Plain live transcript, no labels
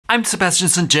I'm Sebastian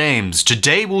St. James.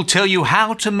 Today we'll tell you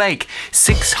how to make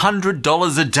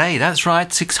 $600 a day. That's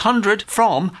right, 600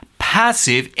 from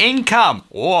passive income.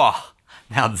 Whoa,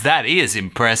 now that is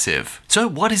impressive. So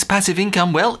what is passive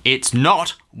income? Well, it's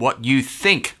not what you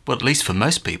think, well, at least for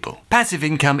most people. Passive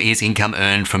income is income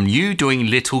earned from you doing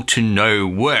little to no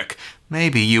work.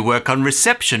 Maybe you work on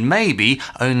reception, maybe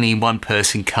only one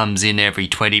person comes in every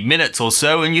 20 minutes or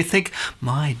so and you think,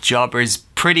 my job is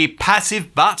pretty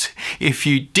passive, but if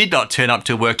you did not turn up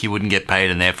to work, you wouldn't get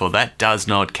paid and therefore that does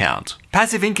not count.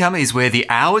 Passive income is where the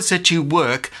hours that you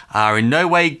work are in no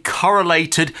way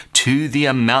correlated to the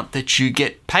amount that you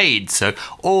get paid. So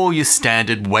all your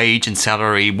standard wage and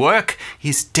salary work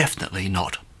is definitely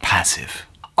not passive.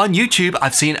 On YouTube,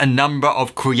 I've seen a number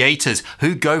of creators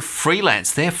who go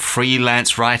freelance. They're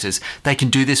freelance writers. They can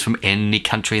do this from any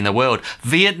country in the world.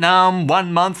 Vietnam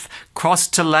 1 month, cross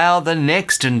to Laos the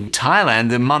next, and Thailand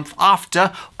the month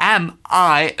after. Am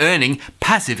I earning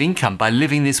passive income by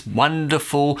living this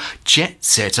wonderful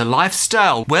jet-setter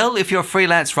lifestyle? Well, if you're a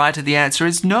freelance writer, the answer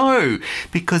is no.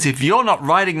 Because if you're not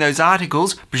writing those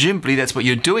articles, presumably that's what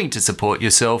you're doing to support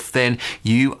yourself, then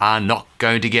you are not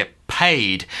going to get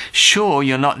paid. Sure,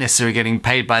 you're not necessarily getting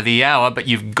paid by the hour, but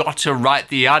you've got to write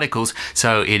the articles,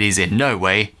 so it is in no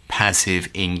way passive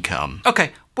income.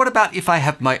 Okay, what about if I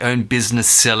have my own business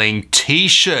selling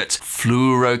t-shirts,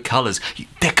 fluoro colors?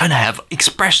 They're going to have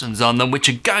expressions on them which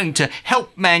are going to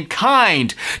help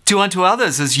mankind do unto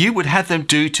others as you would have them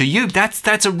do to you.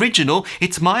 That's original.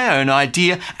 It's my own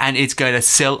idea and it's going to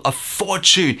sell a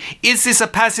fortune. Is this a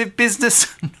passive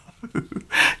business?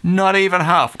 Not even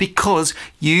half, because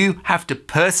you have to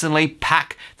personally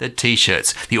pack the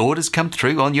t-shirts. The orders come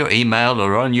through on your email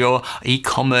or on your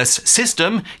e-commerce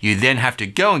system. You then have to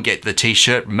go and get the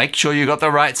t-shirt, make sure you got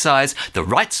the right size, the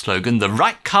right slogan, the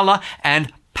right color,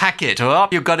 and pack it. Or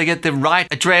you've got to get the right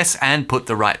address and put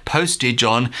the right postage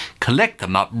on, collect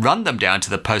them up, run them down to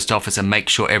the post office and make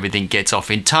sure everything gets off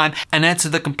in time, and answer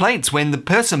the complaints when the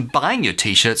person buying your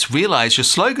t-shirts realize your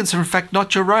slogans are in fact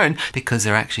not your own because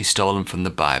they're actually stolen from the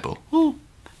Bible. Ooh,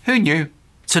 who knew?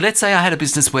 So let's say I had a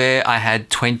business where I had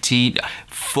 20,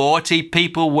 40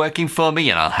 people working for me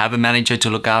and I'll have a manager to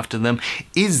look after them.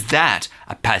 Is that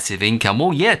a passive income?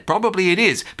 Well, yeah, probably it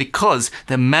is, because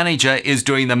the manager is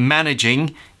doing the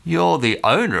managing. You're the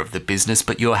owner of the business,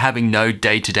 but you're having no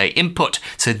day-to-day input.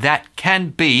 So that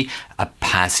can be a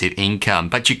passive income.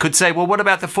 But you could say, well, what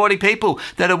about the 40 people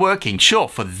that are working? Sure,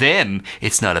 for them,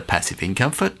 it's not a passive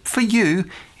income. For you,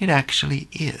 it actually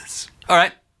is. All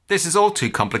right. This is all too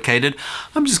complicated.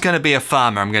 I'm just going to be a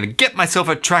farmer. I'm going to get myself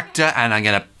a tractor and I'm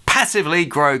going to passively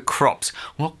grow crops.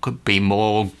 What could be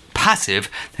more passive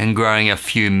than growing a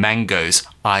few mangoes,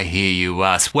 I hear you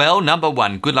ask? Well, number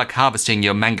one, good luck harvesting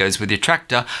your mangoes with your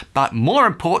tractor. But more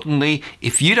importantly,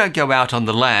 if you don't go out on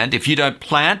the land, if you don't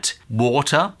plant,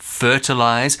 water,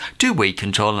 fertilize, do weed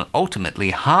control, and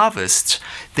ultimately harvest,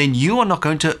 then you are not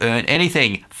going to earn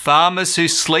anything. Farmers who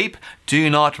sleep do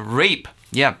not reap.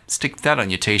 Yeah, stick that on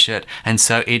your t-shirt. And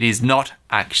so it is not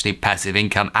actually passive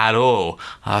income at all.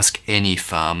 Ask any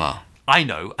farmer. I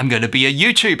know, I'm going to be a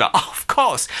YouTuber. Oh, of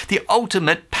course, the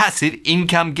ultimate passive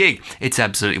income gig. It's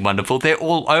absolutely wonderful. They're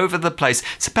all over the place.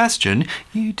 Sebastian,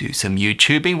 you do some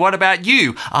YouTubing. What about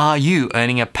you? Are you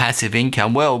earning a passive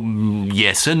income? Well,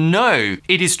 yes and no.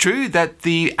 It is true that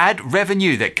the ad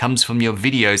revenue that comes from your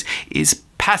videos is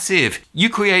passive. You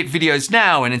create videos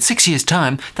now and in 6 years'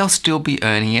 time, they'll still be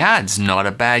earning ads. Not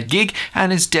a bad gig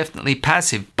and is definitely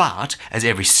passive. But as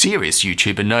every serious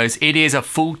YouTuber knows, it is a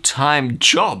full-time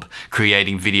job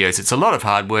creating videos. It's a lot of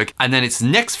hard work and then it's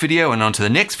next video and on to the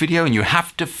next video and you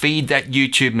have to feed that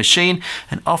YouTube machine,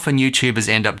 and often YouTubers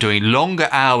end up doing longer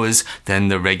hours than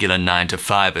the regular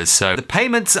 9-to-5ers. So the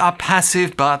payments are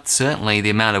passive, but certainly the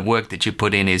amount of work that you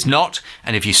put in is not.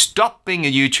 And if you stop being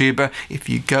a YouTuber, if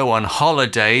you go on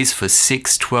holidays for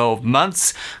 6-12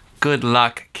 months, good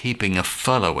luck keeping a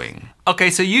following. Okay,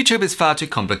 so YouTube is far too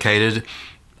complicated.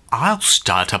 I'll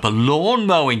start up a lawn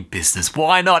mowing business.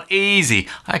 Why not? Easy.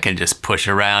 I can just push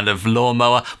around a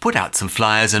lawnmower, put out some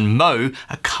flyers and mow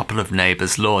a couple of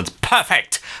neighbors' lawns.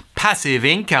 Perfect. Passive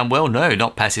income. Well, no,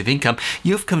 not passive income.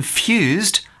 You've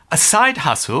confused a side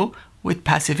hustle with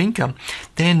passive income.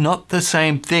 They're not the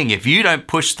same thing. If you don't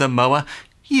push the mower,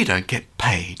 you don't get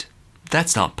paid.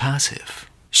 That's not passive.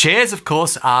 Shares, of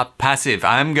course, are passive.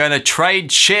 I'm going to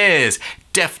trade shares.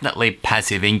 Definitely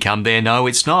passive income there. No,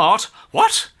 it's not.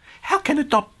 What? How can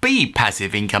it not be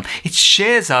passive income? It's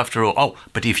shares after all. Oh,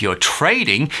 but if you're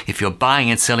trading, if you're buying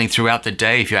and selling throughout the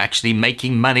day, if you're actually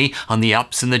making money on the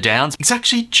ups and the downs, it's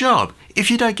actually a job. If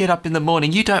you don't get up in the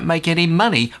morning, you don't make any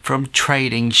money from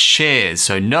trading shares.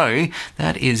 So no,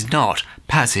 that is not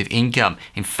passive income.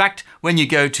 In fact, when you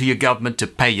go to your government to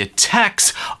pay your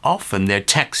tax, often they're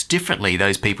taxed differently.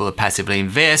 Those people who passively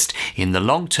invest in the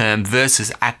long term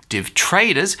versus active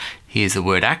traders. Here's the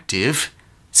word active.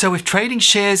 So if trading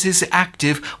shares is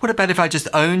active, what about if I just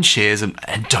own shares and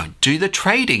don't do the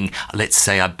trading? Let's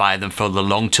say I buy them for the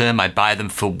long term. I buy them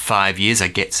for 5 years. I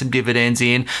get some dividends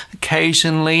in.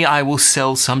 Occasionally, I will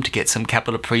sell some to get some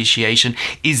capital appreciation.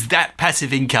 Is that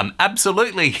passive income?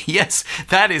 Absolutely. Yes,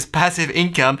 that is passive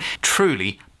income.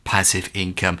 Truly passive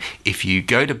income. If you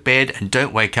go to bed and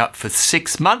don't wake up for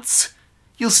 6 months,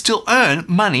 you'll still earn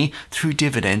money through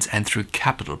dividends and through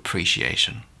capital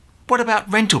appreciation. What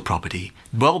about rental property?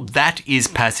 Well, that is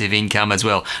passive income as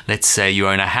well. Let's say you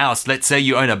own a house. Let's say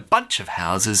you own a bunch of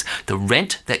houses. The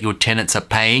rent that your tenants are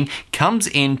paying comes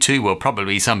into, well,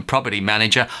 probably some property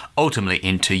manager, ultimately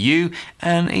into you.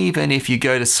 And even if you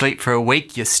go to sleep for a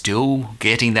week, you're still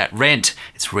getting that rent.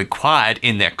 It's required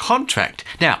in their contract.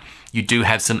 Now, you do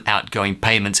have some outgoing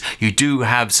payments. You do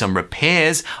have some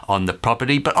repairs on the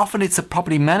property, but often it's the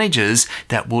property managers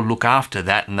that will look after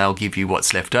that and they'll give you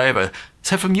what's left over.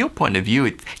 So from your point of view,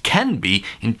 it can be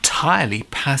entirely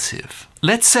passive.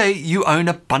 Let's say you own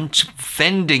a bunch of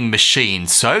vending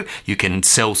machines. So you can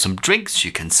sell some drinks,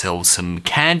 you can sell some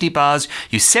candy bars.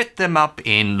 You set them up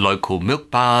in local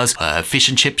milk bars, fish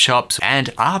and chip shops.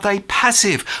 And are they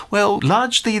passive? Well,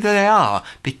 largely they are,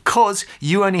 because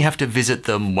you only have to visit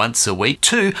them once a week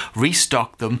to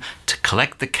restock them, to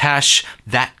collect the cash.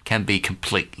 That can be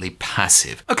completely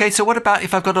passive. Okay, so what about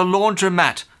if I've got a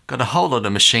laundromat? Got a whole lot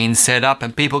of machines set up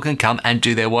and people can come and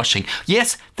do their washing.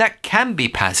 Yes, that can be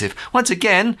passive. Once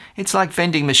again, it's like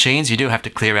vending machines. You do have to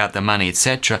clear out the money,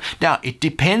 etc. Now, it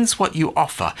depends what you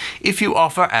offer. If you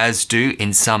offer, as do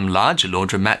in some larger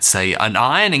laundromats, say an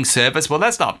ironing service, well,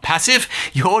 that's not passive.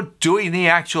 You're doing the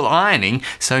actual ironing.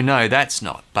 So no, that's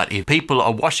not. But if people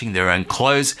are washing their own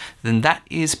clothes, then that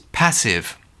is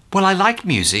passive. Well, I like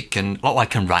music and I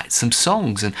can write some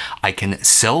songs and I can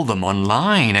sell them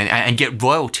online and get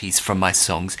royalties from my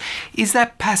songs. Is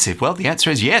that passive? Well, the answer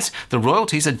is yes. The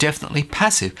royalties are definitely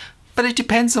passive. But it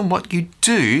depends on what you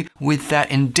do with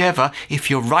that endeavor. If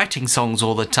you're writing songs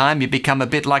all the time, you become a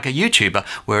bit like a YouTuber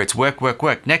where it's work, work,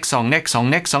 work, next song, next song,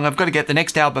 next song. I've got to get the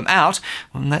next album out.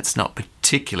 Well, that's not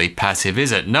particularly passive,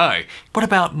 is it? No. What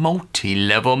about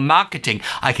multi-level marketing?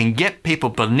 I can get people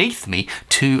beneath me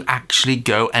to actually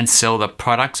go and sell the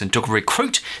products and to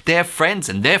recruit their friends,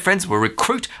 and their friends will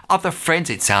recruit other friends.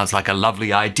 It sounds like a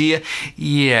lovely idea.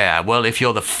 Yeah, well, if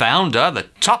you're the founder, the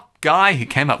top guy who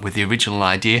came up with the original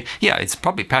idea, yeah, it's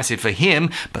probably passive for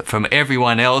him, but from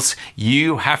everyone else,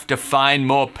 you have to find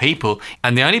more people.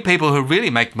 And the only people who really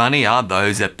make money are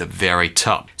those at the very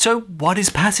top. So what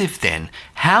is passive then?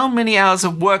 How many hours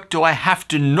of work do I have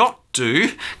to not do,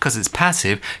 because it's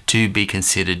passive, to be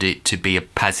considered it to be a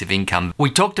passive income? We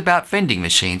talked about vending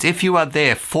machines. If you are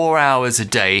there 4 hours a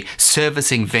day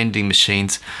servicing vending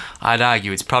machines, I'd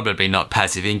argue it's probably not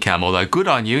passive income, although good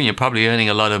on you and you're probably earning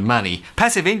a lot of money.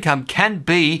 Passive income can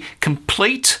be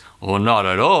complete or not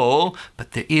at all,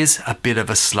 but there is a bit of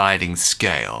a sliding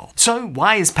scale. So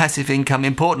why is passive income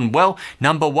important? Well,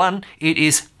 number one, it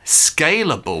is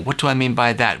scalable. What do I mean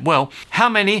by that? Well, how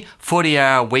many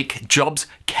 40-hour-a-week jobs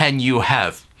can you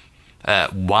have?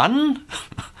 1?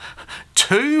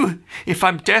 2? If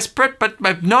I'm desperate,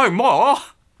 but no more.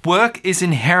 Work is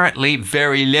inherently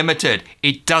very limited.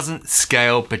 It doesn't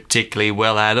scale particularly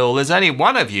well at all. There's only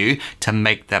one of you to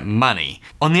make that money.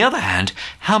 On the other hand,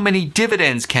 how many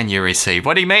dividends can you receive?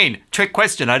 What do you mean? Trick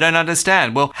question, I don't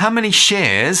understand. Well, how many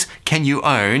shares can you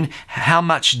own? How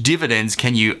much dividends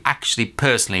can you actually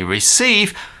personally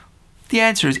receive? The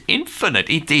answer is infinite.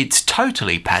 It's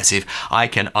totally passive. I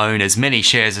can own as many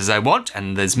shares as I want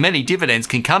and as many dividends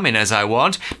can come in as I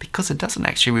want because it doesn't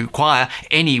actually require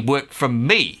any work from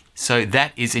me. So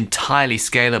that is entirely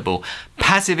scalable.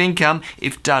 Passive income,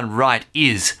 if done right,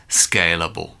 is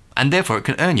scalable. And therefore it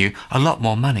can earn you a lot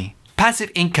more money.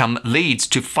 Passive income leads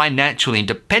to financial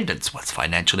independence. What's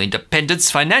financial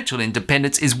independence? Financial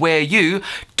independence is where you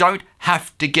don't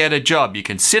have to get a job. You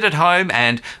can sit at home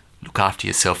and look after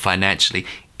yourself financially.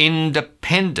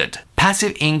 Independent.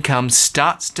 Passive income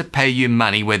starts to pay you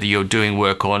money whether you're doing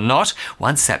work or not.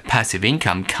 Once that passive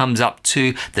income comes up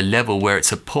to the level where it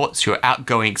supports your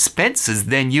outgoing expenses,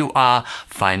 then you are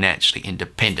financially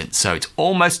independent. So it's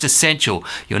almost essential.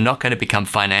 You're not going to become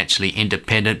financially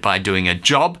independent by doing a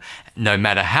job, no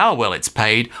matter how well it's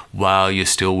paid, while you're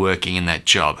still working in that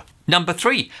job. Number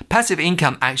 3, passive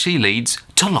income actually leads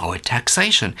to lower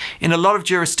taxation. In a lot of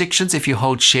jurisdictions, if you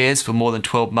hold shares for more than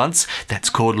 12 months, that's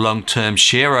called long-term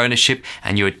share ownership,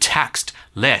 and you're taxed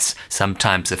less,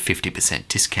 sometimes a 50%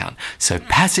 discount. So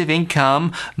passive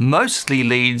income mostly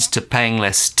leads to paying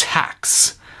less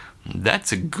tax.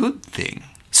 That's a good thing.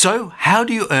 So how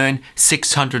do you earn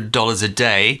 $600 a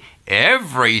day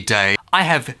every day? I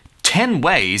have 10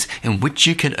 ways in which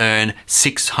you can earn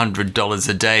 $600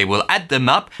 a day. We'll add them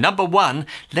up. Number one,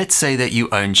 let's say that you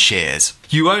own shares.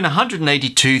 You own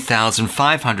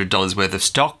 $182,500 worth of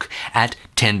stock at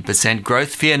 10%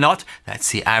 growth. Fear not,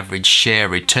 that's the average share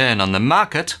return on the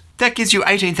market. That gives you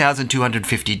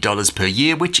 $18,250 per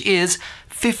year, which is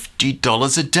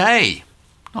 $50 a day.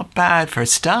 Not bad for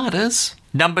starters.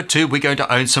 Number two, we're going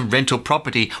to own some rental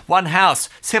property. One house,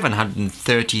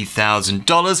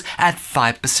 $730,000 at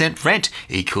 5% rent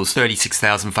equals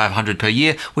 $36,500 per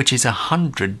year, which is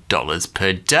 $100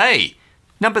 per day.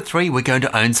 Number three, we're going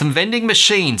to own some vending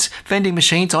machines. Vending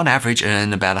machines on average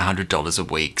earn about $100 a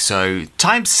week. So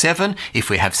times 7, if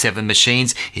we have 7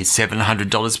 machines, is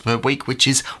 $700 per week, which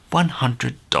is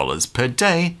 $100 per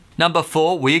day. Number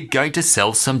four, we're going to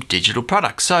sell some digital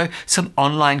products. So some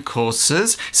online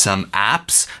courses, some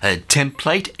apps, a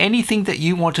template, anything that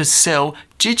you want to sell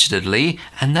digitally,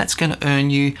 and that's going to earn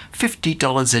you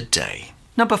 $50 a day.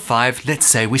 Number five, let's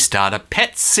say we start a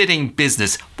pet sitting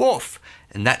business. Woof!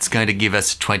 And that's going to give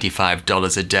us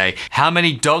 $25 a day. How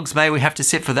many dogs may we have to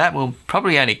sit for that? Well,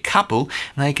 probably only a couple,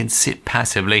 and they can sit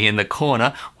passively in the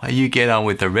corner while you get on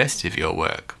with the rest of your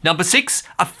work. Number six,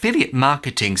 affiliate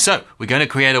marketing. So we're going to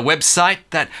create a website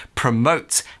that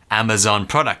promotes Amazon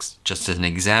products, just as an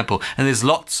example. And there's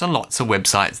lots and lots of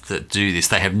websites that do this.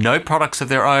 They have no products of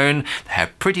their own. They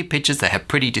have pretty pictures. They have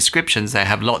pretty descriptions. They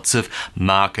have lots of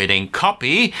marketing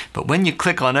copy. But when you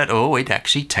click on it, oh, it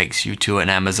actually takes you to an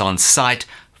Amazon site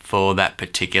for that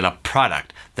particular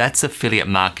product. That's affiliate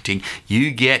marketing.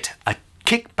 You get a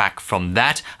kickback from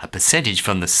that, a percentage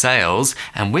from the sales,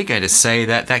 and we're going to say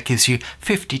that that gives you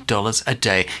 $50 a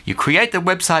day. You create the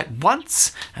website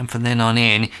once, and from then on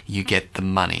in, you get the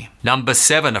money. Number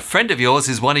seven, a friend of yours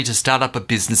is wanting to start up a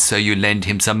business, so you lend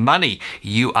him some money.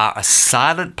 You are a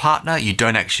silent partner. You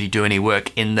don't actually do any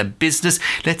work in the business.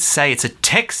 Let's say it's a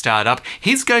tech startup.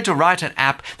 He's going to write an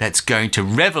app that's going to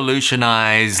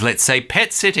revolutionize, let's say,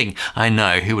 pet sitting. I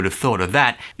know, who would have thought of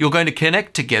that? You're going to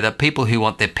connect together people who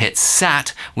want their pets sat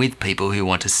with people who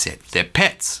want to sit their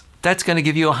pets. That's going to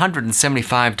give you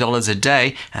 $175 a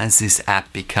day as this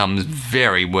app becomes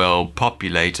very well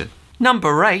populated.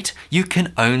 Number eight, you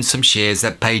can own some shares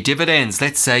that pay dividends.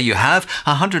 Let's say you have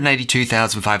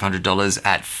 $182,500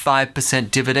 at 5%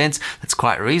 dividends. That's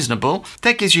quite reasonable.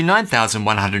 That gives you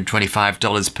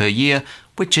 $9,125 per year,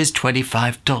 which is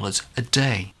 $25 a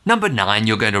day. Number nine,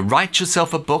 you're going to write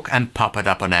yourself a book and pop it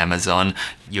up on Amazon.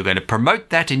 You're going to promote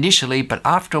that initially, but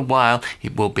after a while,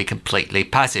 it will be completely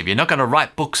passive. You're not going to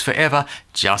write books forever,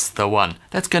 just the one.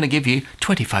 That's going to give you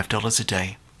 $25 a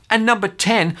day. And number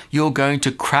 10, you're going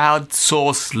to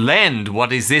crowdsource lend. What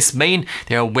does this mean?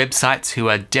 There are websites who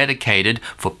are dedicated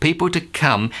for people to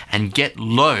come and get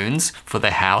loans for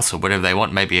their house or whatever they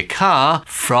want, maybe a car,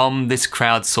 from this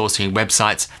crowdsourcing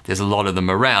websites. There's a lot of them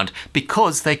around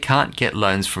because they can't get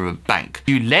loans from a bank.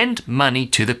 You lend money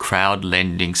to the crowd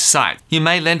lending site. You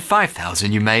may lend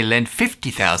 $5,000, you may lend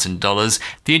 $50,000.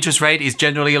 The interest rate is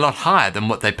generally a lot higher than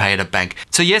what they pay at a bank.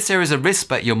 So yes, there is a risk,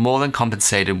 but you're more than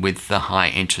compensated with the high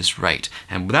interest rate,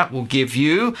 and that will give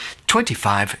you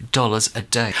 $25 a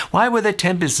day. Why were there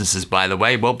 10 businesses, by the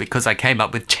way? Well, because I came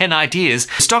up with 10 ideas.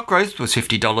 Stock growth was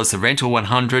 $50, the rental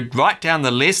 $100. Write down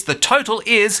the list. The total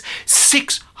is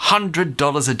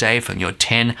 $600 a day from your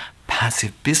 10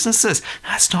 passive businesses.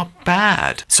 That's not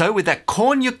bad. So with that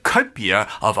cornucopia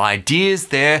of ideas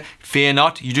there, fear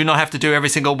not, you do not have to do every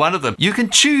single one of them. You can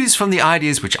choose from the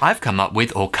ideas which I've come up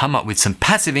with, or come up with some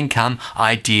passive income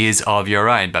ideas of your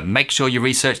own, but make sure you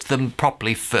research them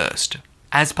properly first.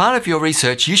 As part of your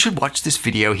research, you should watch this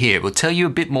video here. It will tell you a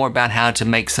bit more about how to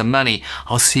make some money.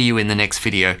 I'll see you in the next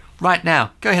video. Right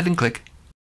now, go ahead and click.